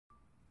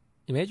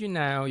Imagine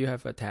now you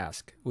have a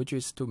task, which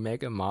is to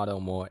make a model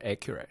more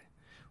accurate.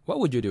 What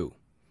would you do?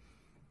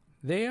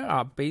 There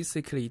are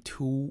basically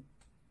two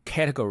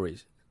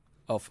categories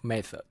of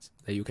methods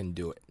that you can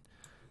do it.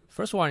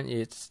 First one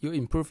is you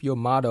improve your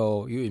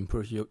model, you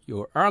improve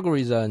your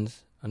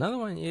algorithms. Another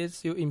one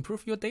is you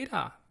improve your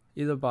data,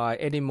 either by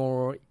adding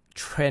more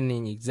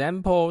training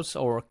examples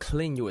or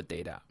clean your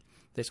data.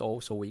 That's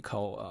also we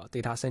call a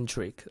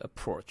data-centric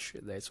approach.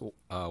 That's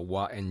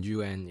what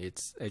NUN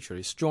it's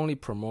actually strongly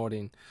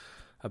promoting.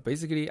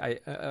 Basically, I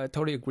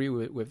totally agree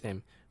with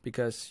them,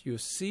 because you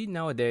see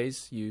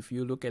nowadays, if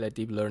you look at the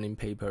deep learning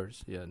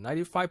papers,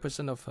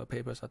 95% of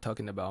papers are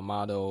talking about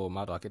model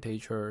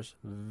architectures.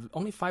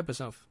 Only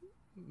 5% of,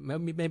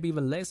 maybe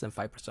even less than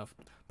 5% of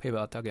papers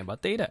are talking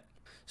about data.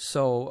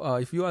 So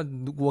if you are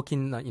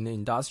working in the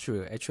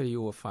industry, actually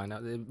you will find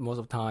out that most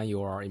of the time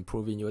you are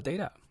improving your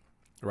data,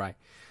 right?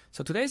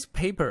 So today's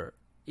paper,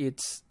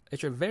 it's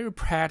actually very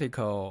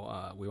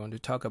practical. We want to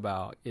talk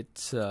about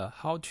it's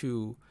how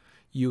to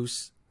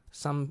use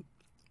some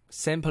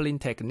sampling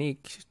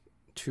technique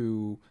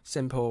to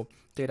sample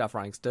data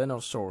from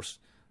external source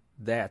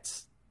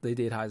that's the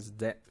data is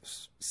that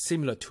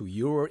similar to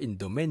your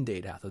in-domain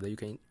data, so that you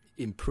can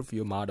improve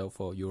your model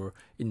for your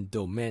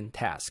in-domain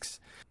tasks.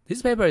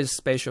 This paper is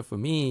special for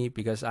me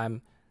because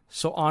I'm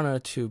so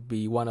honored to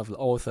be one of the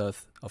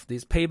authors of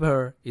this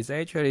paper. It's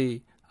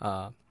actually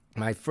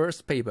my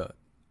first paper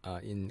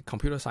in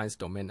computer science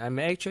domain. I'm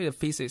actually a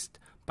physicist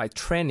by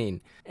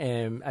training,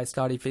 and I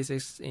studied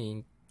physics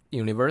in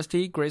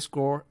university, grade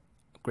school.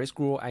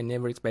 I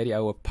never expected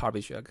I would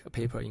publish a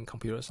paper in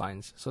computer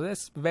science. So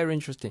that's very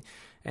interesting.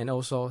 And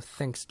also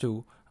thanks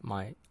to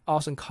my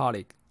awesome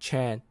colleague,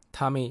 Chen,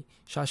 Tommy,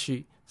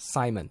 Shashi,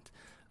 Simon.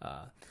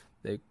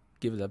 They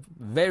give a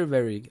very,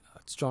 very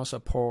strong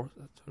support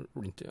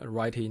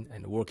writing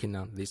and working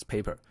on this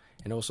paper.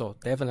 And also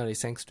definitely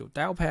thanks to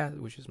Dialpad,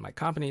 which is my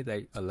company,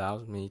 that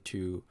allows me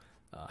to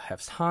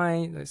have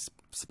time,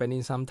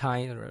 spending some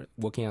time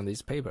working on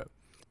this paper.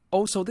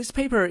 Also, this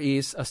paper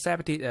is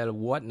accepted at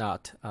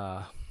Whatnot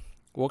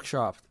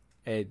workshop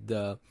at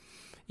the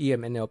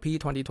EMNLP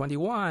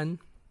 2021,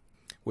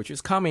 which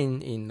is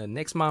coming in the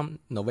next month,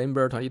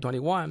 November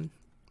 2021.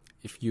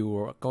 If you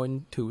are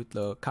going to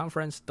the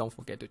conference, don't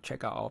forget to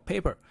check out our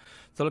paper.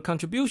 So the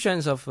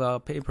contributions of the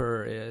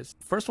paper is,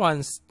 first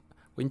one,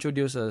 we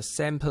introduce a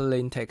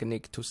sampling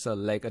technique to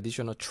select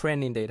additional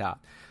training data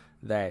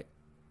that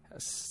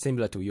is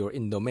similar to your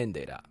in-domain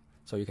data,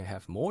 so you can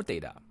have more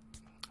data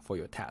for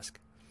your task.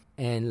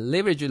 And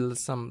leverage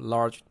some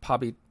large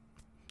public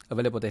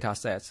available data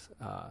sets.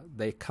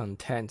 They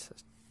contain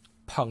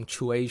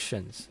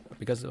punctuations,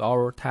 because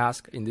our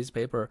task in this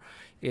paper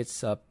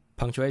is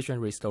punctuation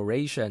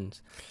restoration,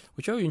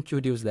 which will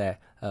introduce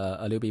that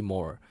a little bit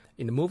more.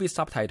 In the movie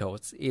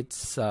subtitles,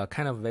 it's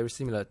kind of very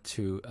similar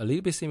to, a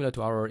little bit similar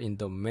to our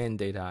in-domain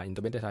data.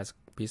 In-domain data is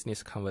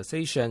business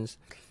conversations,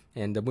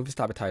 and the movie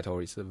subtitle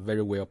is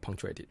very well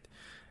punctuated.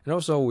 And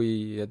also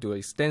we do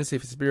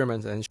extensive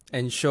experiments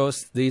and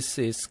shows this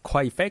is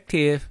quite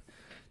effective.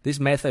 This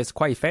method is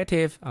quite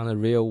effective on the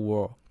real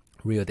world,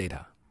 real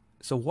data.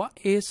 So what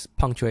is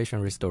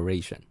punctuation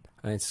restoration?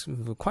 It's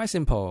quite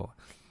simple.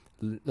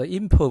 The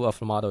input of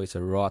the model is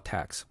a raw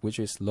text, which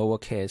is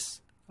lowercase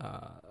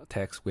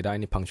text without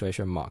any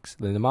punctuation marks.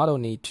 Then the model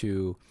need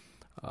to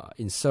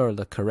insert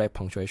the correct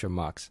punctuation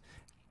marks.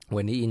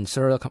 When you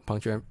insert the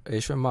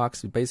punctuation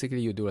marks, basically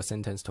you do a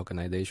sentence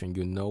tokenization.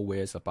 You know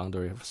where's the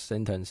boundary of a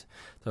sentence.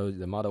 So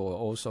the model will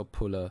also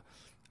put a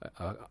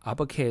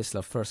uppercase,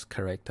 the first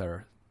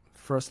character,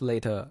 first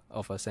letter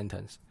of a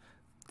sentence.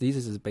 This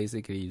is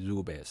basically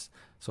rule-based.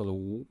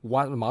 So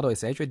what the model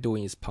is actually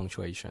doing is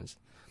punctuations.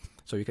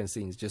 So you can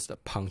see it's just a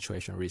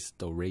punctuation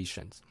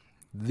restorations.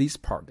 This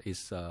part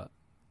is the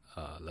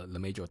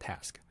major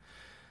task.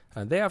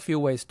 There are a few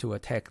ways to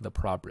attack the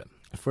problem.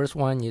 The first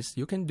one is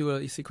you can do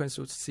a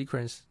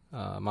sequence-to-sequence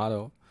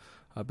model.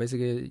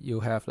 Basically, you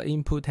have the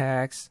input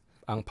text,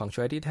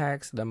 unpunctuated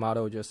text. The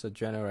model just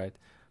generate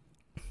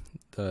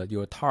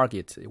your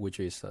target, which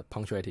is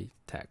punctuated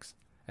text,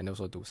 and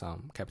also do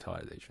some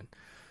capitalization.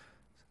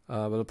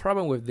 But the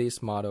problem with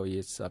this model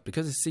is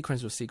because it's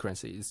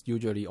sequence-to-sequence, it's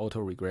usually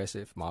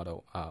auto-regressive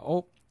model.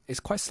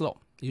 It's quite slow.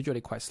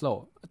 Usually quite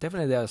slow.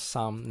 Definitely there are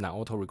some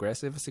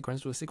non-auto-regressive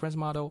sequence-to-sequence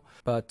model,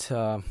 but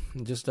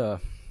just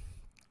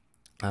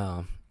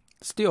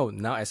still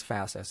not as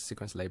fast as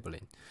sequence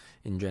labeling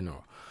in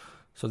general.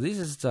 So this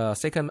is the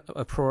second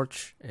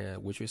approach,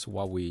 which is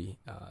what we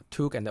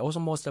took, and also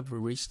most of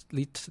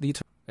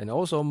and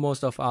also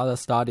most of other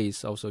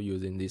studies also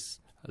using this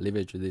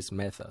leverage these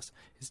methods.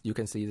 You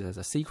can see there's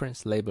a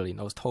sequence labeling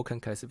or token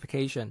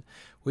classification,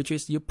 which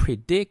is you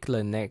predict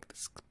the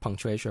next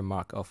punctuation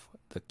mark of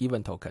the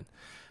given token.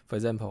 For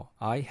example,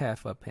 I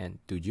have a pen,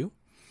 do you?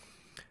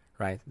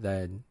 Right,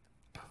 then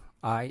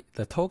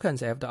the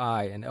tokens after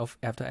I and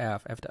after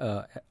F,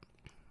 after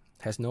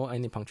has no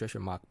any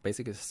punctuation mark,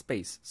 basically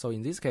space. So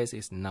in this case,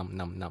 it's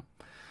num.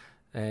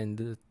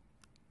 And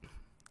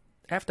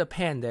after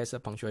pen, there's a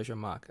punctuation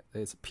mark.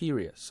 There's a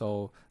period.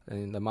 So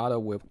the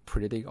model will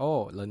predict,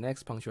 oh, the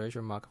next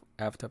punctuation mark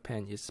after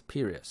pen is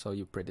period. So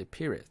you predict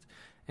period,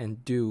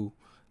 and do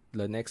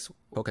the next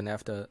token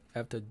after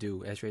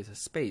do actually is a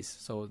space.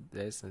 So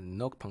there's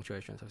no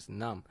punctuation, so it's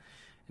none.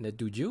 And the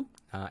do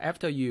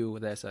after you,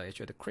 there's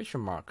actually the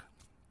question mark.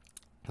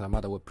 The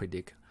model will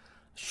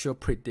should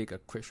predict a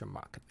question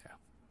mark there.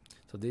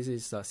 So this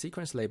is a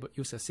sequence label.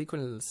 Use a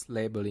sequence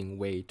labeling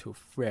way to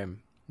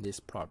frame this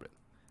problem.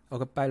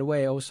 Okay, by the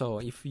way, also,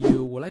 if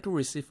you would like to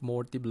receive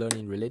more deep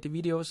learning related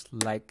videos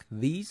like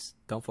these,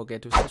 don't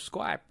forget to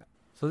subscribe.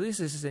 So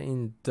this is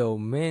in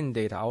domain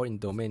data, our in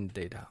domain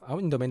data. Our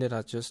in domain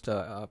data just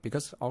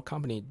because our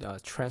company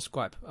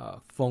transcribe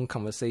phone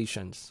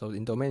conversations. So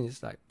in domain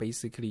is like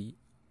basically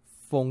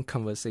phone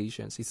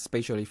conversations,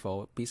 especially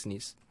for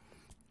business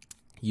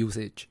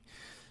usage.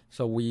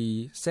 So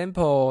we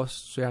sample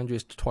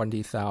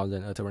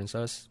 320,000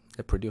 utterances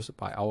produced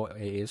by our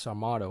ASR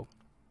model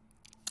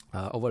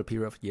over a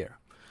period of a year.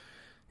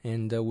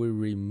 And we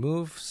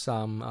remove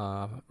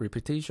some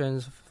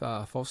repetitions,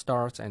 false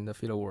starts, and the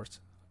filler words.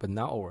 But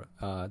not all.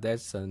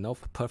 There's no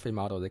perfect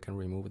model that can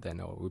remove them.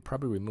 Or we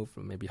probably remove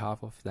maybe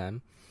half of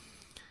them.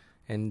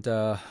 And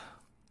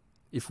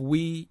if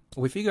we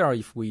figure out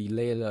if we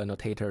lay the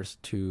annotators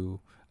to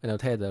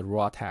annotate the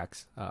raw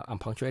text,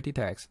 unpunctuated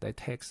text, that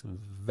takes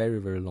very,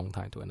 very long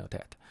time to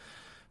annotate,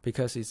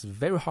 because it's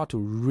very hard to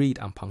read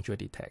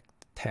unpunctuated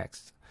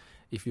text.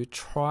 If you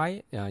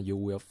try, you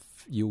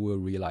will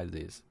realize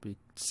this.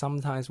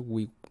 Sometimes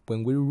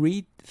when we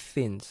read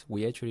things,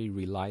 we actually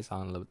rely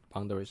on the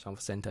boundaries of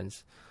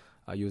sentence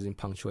using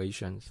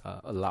punctuations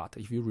a lot.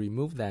 If you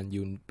remove them,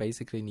 you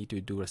basically need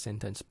to do a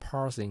sentence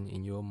parsing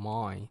in your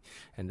mind,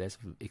 and that's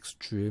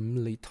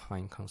extremely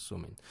time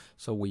consuming.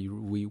 So we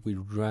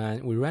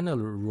ran a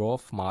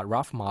rough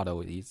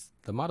model. Is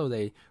the model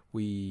that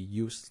we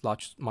use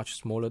much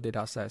smaller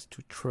data sets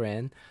to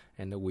train,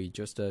 and we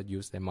just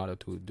use the model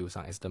to do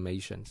some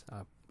estimations.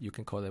 You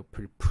can call it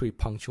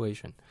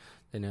pre-punctuation.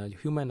 Then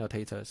human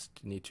annotators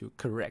need to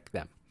correct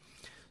them.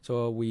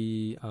 So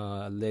we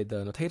let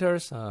the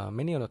annotators,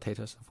 many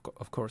annotators,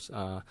 of course,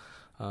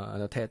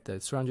 annotate the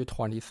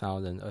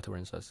 320,000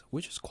 utterances,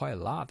 which is quite a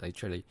lot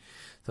actually.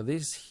 So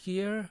this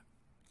here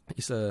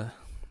is the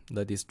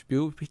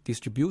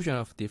distribution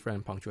of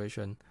different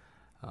punctuation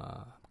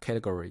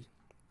category.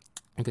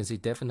 You can see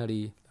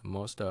definitely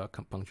most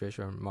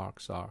punctuation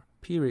marks are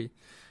period,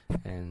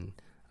 and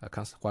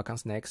what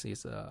comes next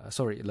is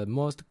the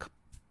most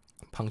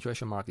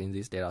punctuation mark in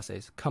this data set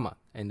is comma,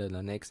 and then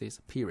the next is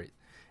period,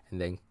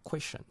 and then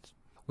questions.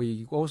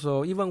 We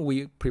also, even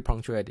we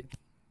pre-punctuated,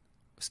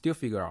 still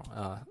figure out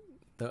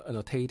the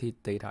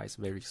annotated data is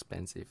very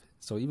expensive.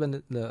 So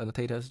even the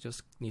annotators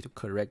just need to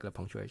correct the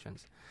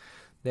punctuations.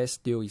 That's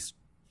still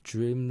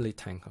extremely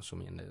time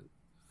consuming and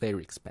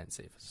very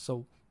expensive.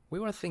 So we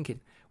were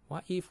thinking,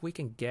 what if we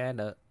can get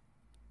a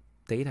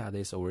data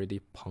that's already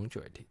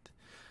punctuated?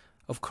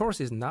 Of course,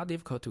 it's not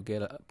difficult to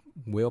get a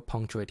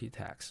well-punctuated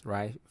text,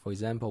 right? For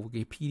example,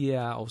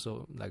 Wikipedia,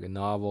 also like a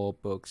novel,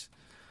 books.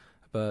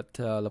 But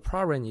the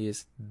problem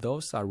is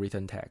those are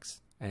written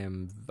texts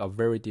and are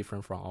very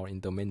different from our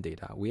in-domain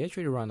data. We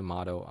actually run the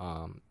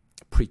model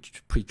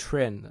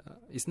pre-train.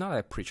 It's not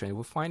like pre-train.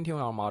 We fine-tune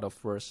our model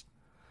first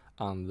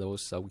on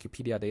those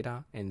Wikipedia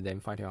data, and then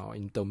fine-tune our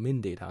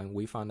in-domain data. And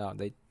we found out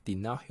they did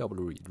not help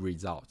the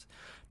results,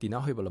 did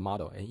not help the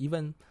model, and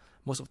even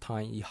most of the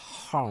time it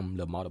harmed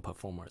the model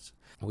performance.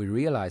 We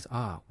realized,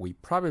 we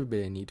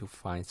probably need to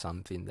find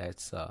something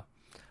that's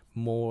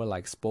more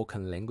like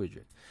spoken language.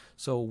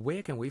 So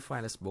where can we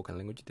find the spoken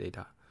language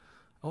data?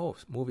 Oh,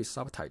 movie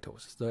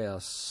subtitles. There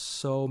are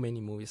so many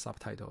movie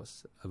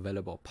subtitles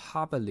available,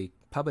 publicly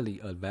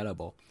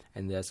available,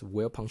 and that's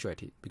well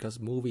punctuated, because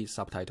movie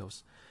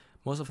subtitles,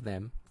 most of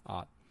them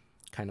are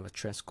kind of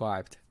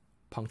transcribed,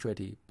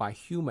 punctuated by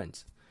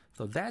humans.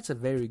 So that's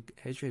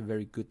actually a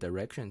very good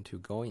direction to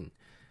go in.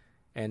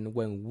 And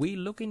when we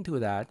look into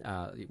that,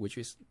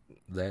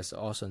 there's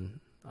also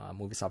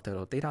movie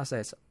subtitle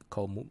datasets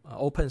called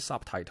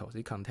Opensubtitles.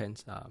 It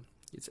contains,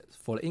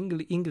 for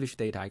English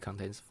data, it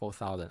contains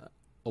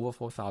over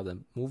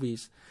 4,000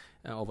 movies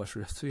and over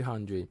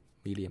 300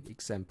 million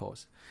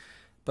examples.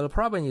 But the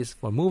problem is,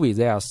 for movies,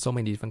 there are so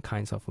many different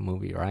kinds of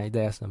movie, right?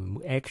 There's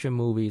some action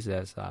movies,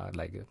 there's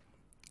like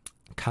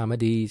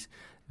comedies,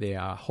 there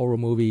are horror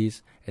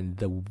movies, and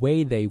the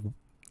way they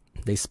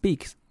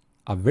speak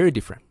are very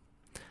different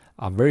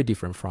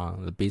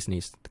from the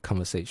business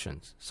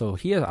conversations. So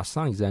here are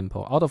some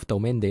examples. Out of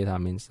domain data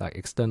means like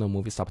external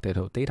movie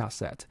subtitle data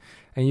set.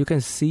 And you can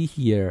see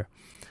here,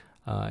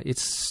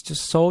 it's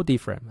just so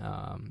different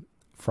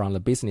from the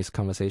business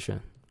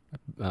conversation.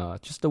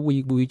 Let's just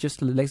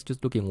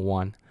look in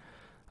one.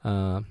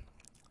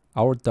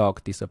 Our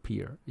dog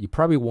disappeared. You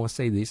probably won't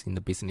say this in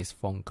the business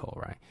phone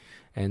call, right?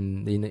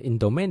 And in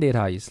domain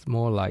data, it's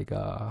more like,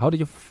 how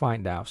did you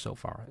find out so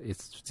far?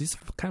 It's this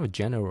kind of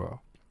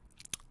general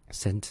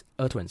sent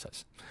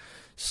utterances.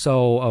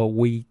 So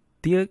we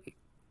did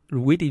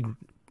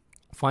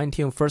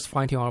fine-tune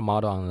our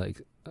model on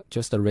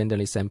just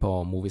randomly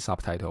sample movie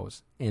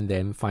subtitles and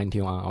then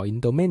fine-tune on our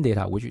in-domain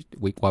data, which is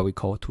what we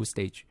call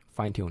two-stage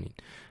fine-tuning.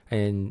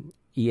 And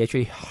it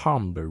actually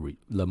harmed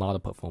the model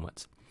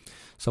performance.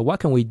 So what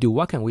can we do?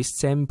 What can we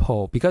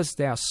sample? Because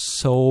there are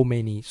so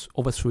many,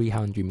 over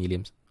 300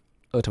 million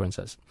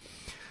utterances.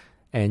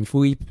 And if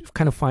we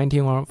kind of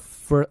fine-tune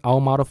our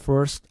model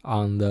first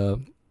on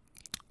the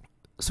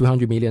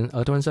 300 million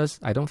utterances,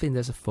 I don't think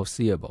that's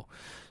foreseeable.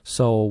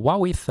 So what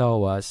we thought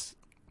was,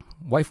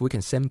 what if we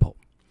can sample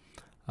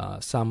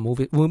some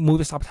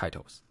movie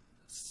subtitles?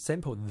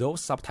 Sample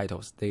those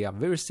subtitles. They are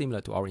very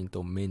similar to our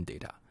in-domain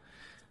data.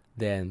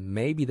 Then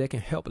maybe they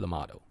can help the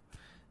model.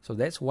 So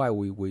that's why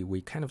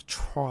we kind of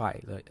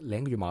try the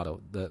language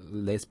model.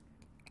 Let's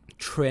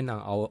train on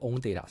our own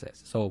data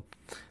sets. So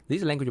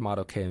this language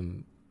model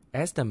can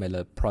estimate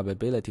the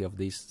probability of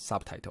these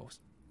subtitles.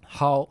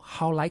 How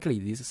likely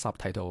this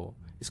subtitle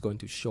is going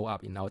to show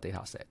up in our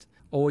data set.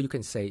 Or you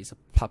can say it's a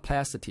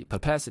perplexity.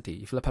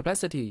 If the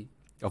perplexity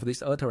of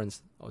this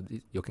utterance, or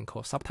this, you can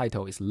call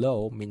subtitle, is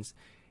low, means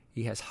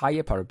it has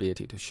higher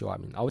probability to show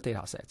up in our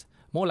data set,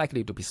 more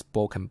likely to be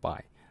spoken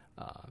by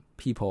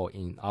people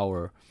in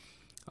our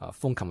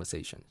phone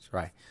conversations,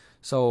 right?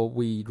 So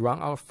we run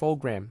our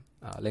program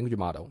language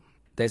model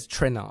that's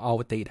trained on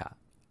our data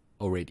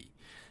already.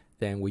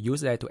 Then we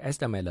use that to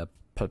estimate the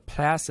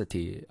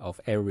perplexity of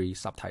every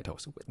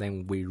subtitles.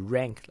 Then we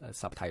rank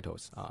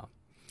subtitles.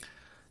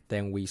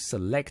 Then we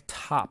select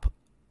top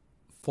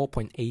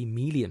 4.8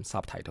 million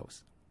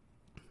subtitles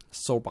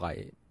sorted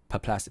by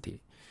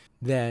perplexity.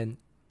 Then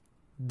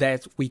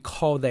that we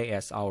call that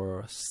as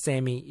our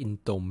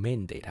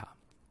semi-in-domain data,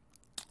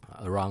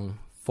 around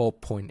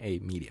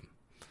 4.8 million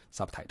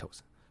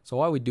subtitles. So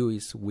what we do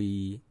is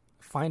we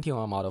fine-tune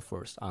our model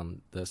first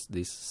on this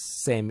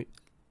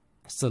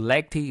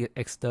selected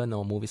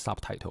external movie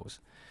subtitles.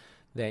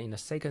 Then in the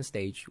second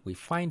stage, we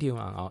fine-tune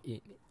on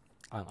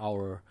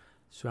our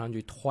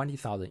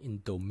 320,000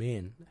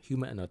 in-domain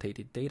human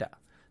annotated data.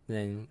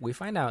 Then we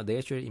find out they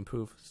actually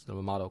improve the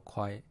model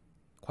quite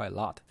a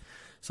lot.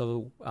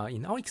 So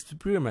in our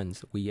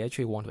experiments, we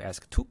actually want to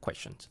ask two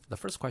questions. The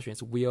first question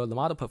is, will the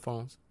model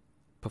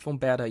perform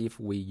better if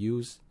we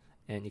use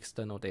an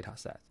external data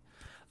set?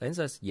 The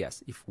answer is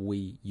yes. If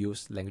we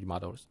use language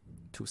models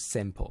to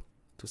sample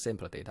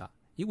data,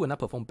 it will not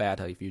perform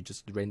better if you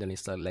just randomly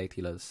select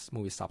the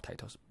movie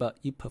subtitles, but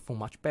it performs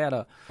much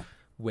better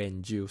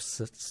when you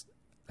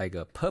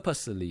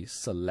purposely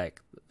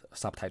select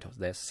subtitles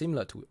that's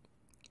similar to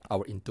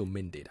our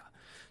in-domain data.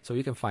 So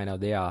you can find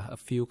out there are a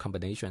few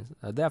combinations.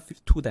 There are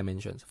two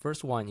dimensions.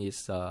 First one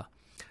is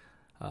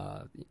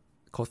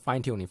called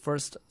fine-tuning.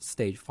 First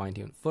stage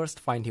fine-tuning. First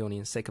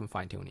fine-tuning, second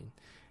fine-tuning.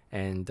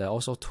 And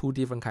also two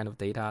different kind of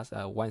data.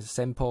 One is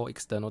sample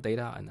external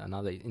data, and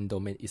another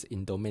in-domain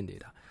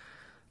data.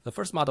 The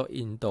first model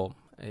in-dom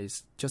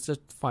is just a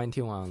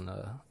fine-tune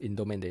on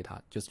in-domain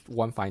data, just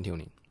one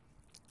fine-tuning.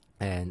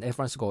 And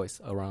F1 score is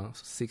around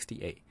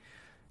 68.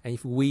 And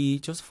if we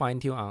just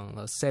fine-tune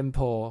on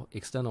sample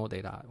external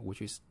data,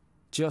 which is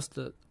just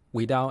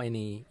without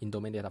any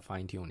in-domain data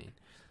fine-tuning,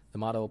 the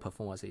model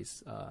performance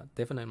is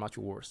definitely much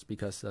worse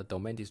because the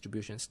domain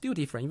distribution is still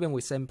different, even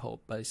with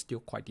sample, but it's still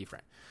quite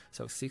different.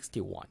 So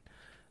 61.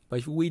 But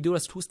if we do a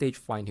two-stage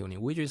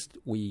fine-tuning, which is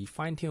we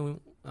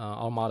fine-tune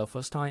our model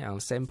first time on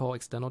sample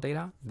external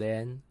data,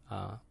 then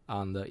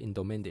on the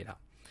in-domain data,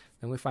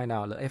 then we find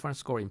out the F1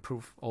 score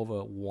improved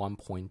over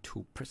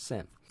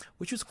 1.2%,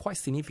 which is quite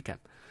significant.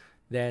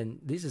 Then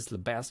this is the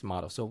best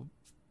model. So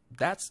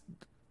that's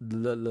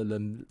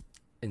the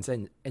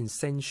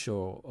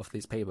essential of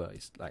this paper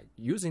is like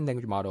using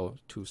language model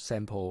to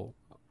sample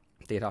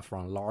data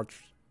from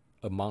large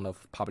amount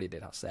of public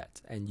data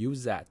sets and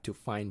use that to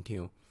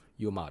fine-tune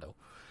your model.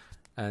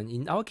 And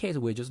in our case,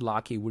 we're just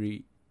lucky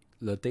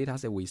the data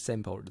that we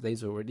sampled, they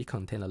already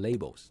contain the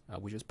labels,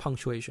 which is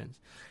punctuations.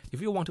 If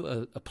you want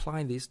to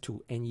apply this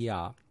to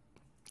NER,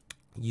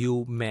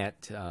 you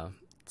met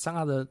some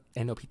other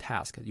NLP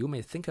task. You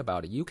may think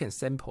about it. You can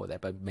sample that,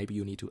 but maybe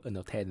you need to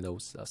annotate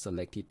those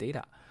selected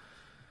data.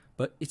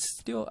 But it's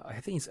still, I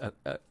think it's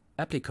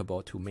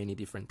applicable to many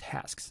different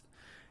tasks.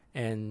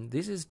 And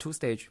this is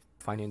two-stage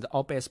finding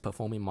the best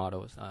performing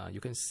models. You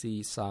can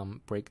see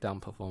some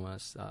breakdown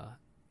performance.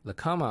 The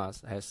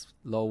commas has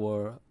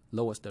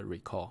lowest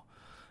recall,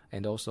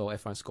 and also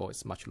F1 score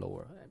is much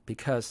lower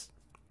because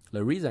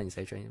the reason is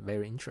actually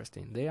very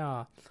interesting. There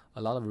are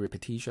a lot of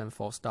repetition,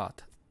 false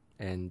start,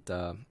 and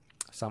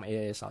some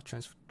AAS are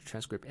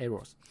transcript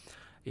errors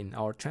in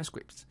our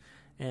transcripts.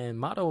 And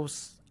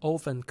models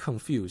often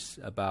confuse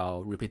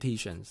about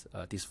repetitions,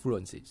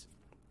 disfluencies.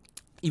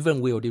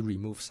 Even we already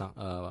remove some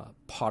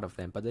part of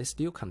them, but they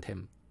still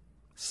contain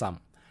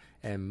some.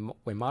 And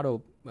when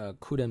model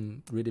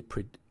couldn't really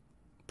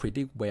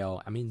predict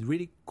well,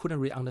 really couldn't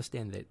really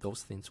understand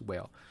those things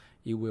well,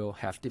 it will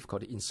have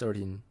difficulty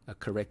inserting a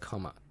correct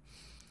comma.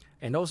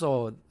 And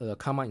also, the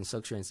comma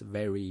insertion is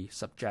very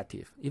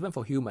subjective. Even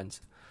for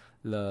humans,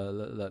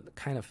 the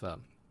kind of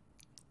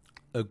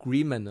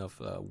agreement of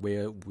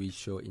where we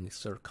should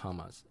insert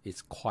commas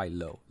is quite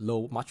low,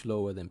 much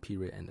lower than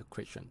period and the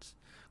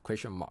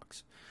question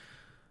marks.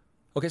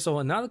 Okay, so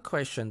another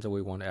question that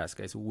we want to ask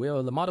is,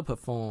 will the model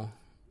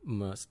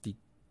performance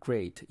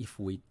degrade if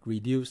we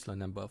reduce the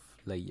number of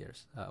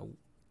layers?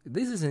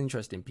 This is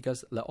interesting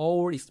because the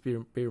old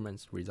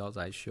experiments results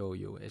I show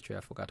you, actually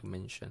I forgot to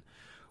mention,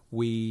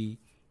 we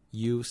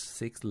use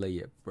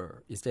 6-layer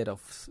BERT instead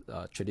of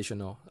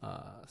traditional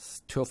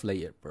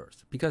 12-layer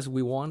BERT, because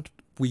we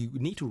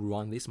need to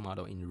run this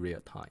model in real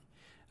time,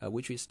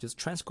 which is just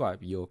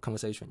transcribe your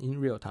conversation in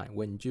real time.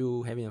 When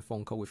you having a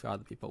phone call with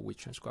other people, we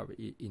transcribe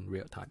it in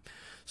real time.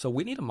 So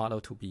we need a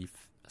model to be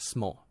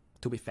small,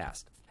 to be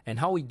fast. And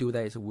how we do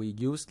that is we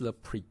use a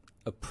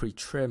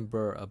pre-trained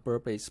BERT, a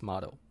BERT-based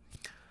model.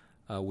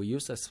 We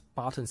use a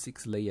Spartan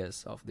 6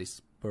 layers of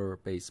this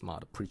BERT-based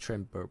model,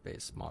 pre-trained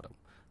BERT-based model,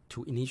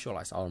 to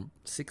initialize our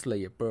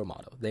 6-layer BERT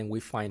model. Then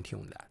we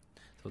fine-tune that.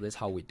 So that's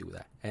how we do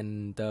that.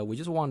 And we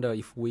just wonder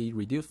if we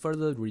reduce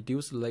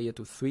the layer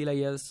to 3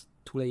 layers,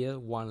 2 layers,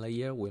 1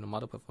 layer, will the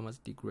model performance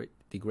degrade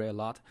a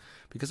lot?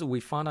 Because we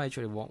found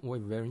actually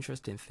one very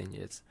interesting thing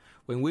is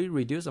when we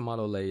reduce the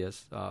model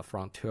layers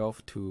from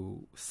 12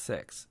 to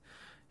 6,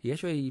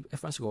 actually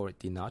F1 score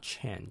did not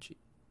change.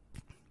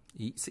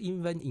 It's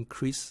even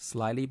increased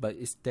slightly, but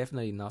it's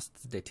definitely not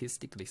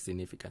statistically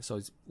significant. So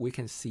we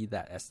can see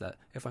that as the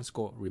F1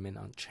 score remain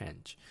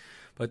unchanged.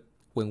 But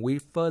when we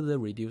further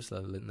reduce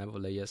the number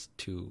of layers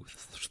to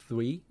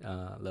 3,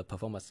 the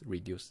performance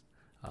reduced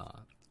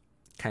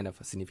kind of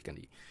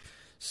significantly.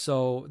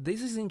 So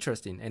this is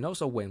interesting. And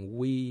also when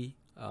we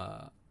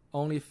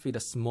only feed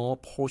a small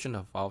portion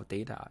of our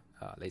data,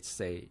 let's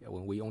say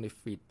when we only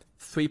feed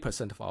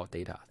 3% of our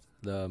data,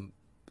 the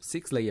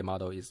 6-layer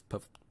model is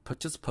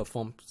just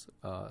performs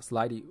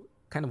slightly,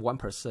 kind of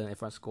 1%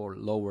 F1 score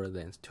lower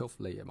than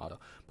 12-layer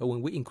model. But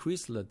when we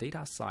increase the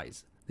data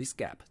size, this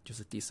gap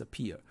just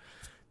disappear.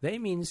 That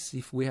means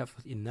if we have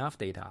enough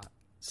data,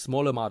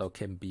 smaller model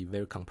can be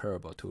very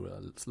comparable to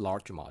a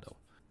large model.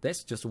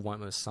 That's just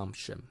one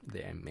assumption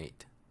they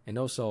made. And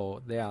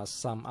also there are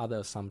some other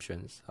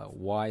assumptions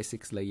why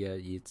 6-layer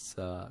is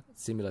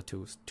similar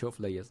to 12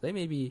 layers. They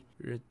may be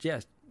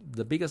just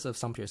the biggest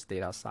assumption is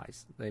data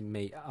size. They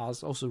may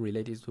also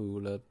related to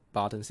the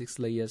bottom 6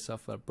 layers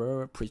of a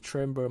BERT,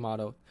 pre-trained BERT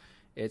model.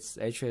 It's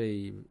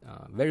actually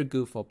very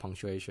good for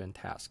punctuation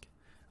task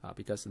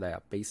because they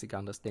are basic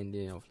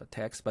understanding of the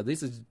text. But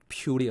this is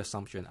purely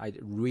assumption. I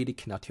really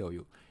cannot tell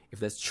you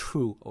if that's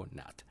true or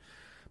not.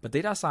 But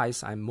data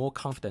size, I'm more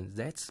confident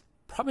that's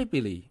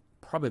probably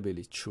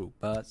true,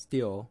 but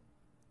still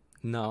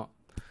not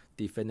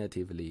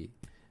definitively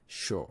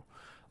sure.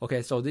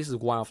 Okay, so this is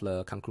one of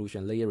the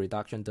conclusion. Layer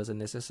reduction doesn't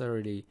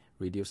necessarily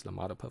reduce the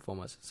model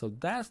performance. So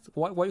that's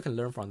what you can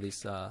learn from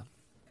this.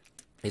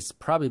 Is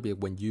probably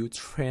when you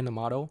train a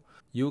model,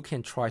 you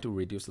can try to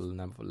reduce the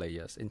number of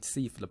layers and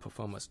see if the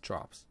performance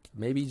drops.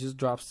 Maybe it just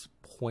drops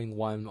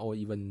 0.1 or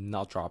even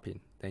not dropping.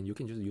 Then you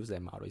can just use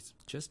that model. It's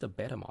just a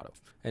better model.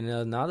 And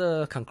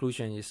another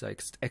conclusion is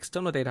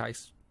external data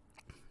is,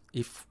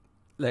 if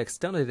the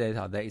external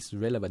data that is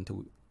relevant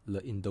to the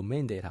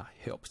in-domain data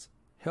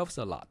helps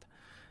a lot.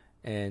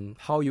 And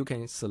how you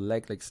can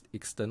select the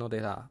external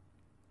data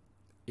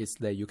is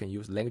that you can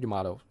use language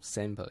model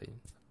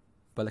sampling.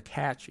 But the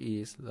catch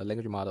is the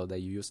language model that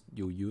you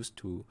use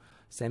to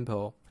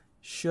sample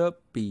should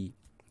be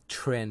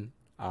trained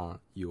on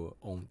your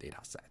own data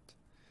set.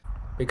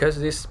 Because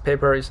this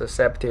paper is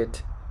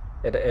accepted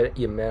at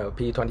EMNLP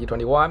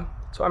 2021,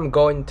 so I'm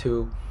going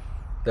to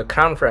the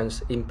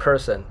conference in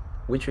person,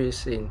 which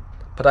is in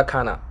Punta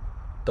Cana,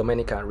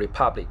 Dominican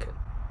Republic.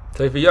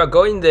 So if you are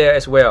going there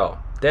as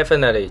well,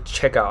 definitely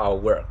check out our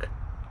work,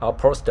 our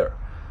poster.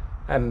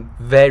 I'm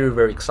very,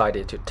 very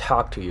excited to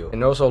talk to you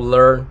and also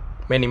learn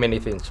many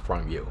things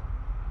from you.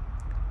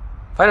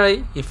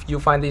 Finally, if you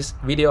find this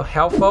video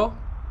helpful,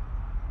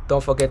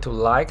 don't forget to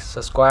like,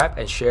 subscribe,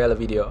 and share the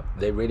video.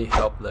 They really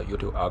help the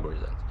YouTube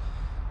algorithm.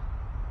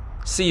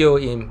 See you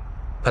in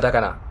Punta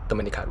Cana,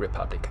 Dominican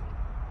Republic.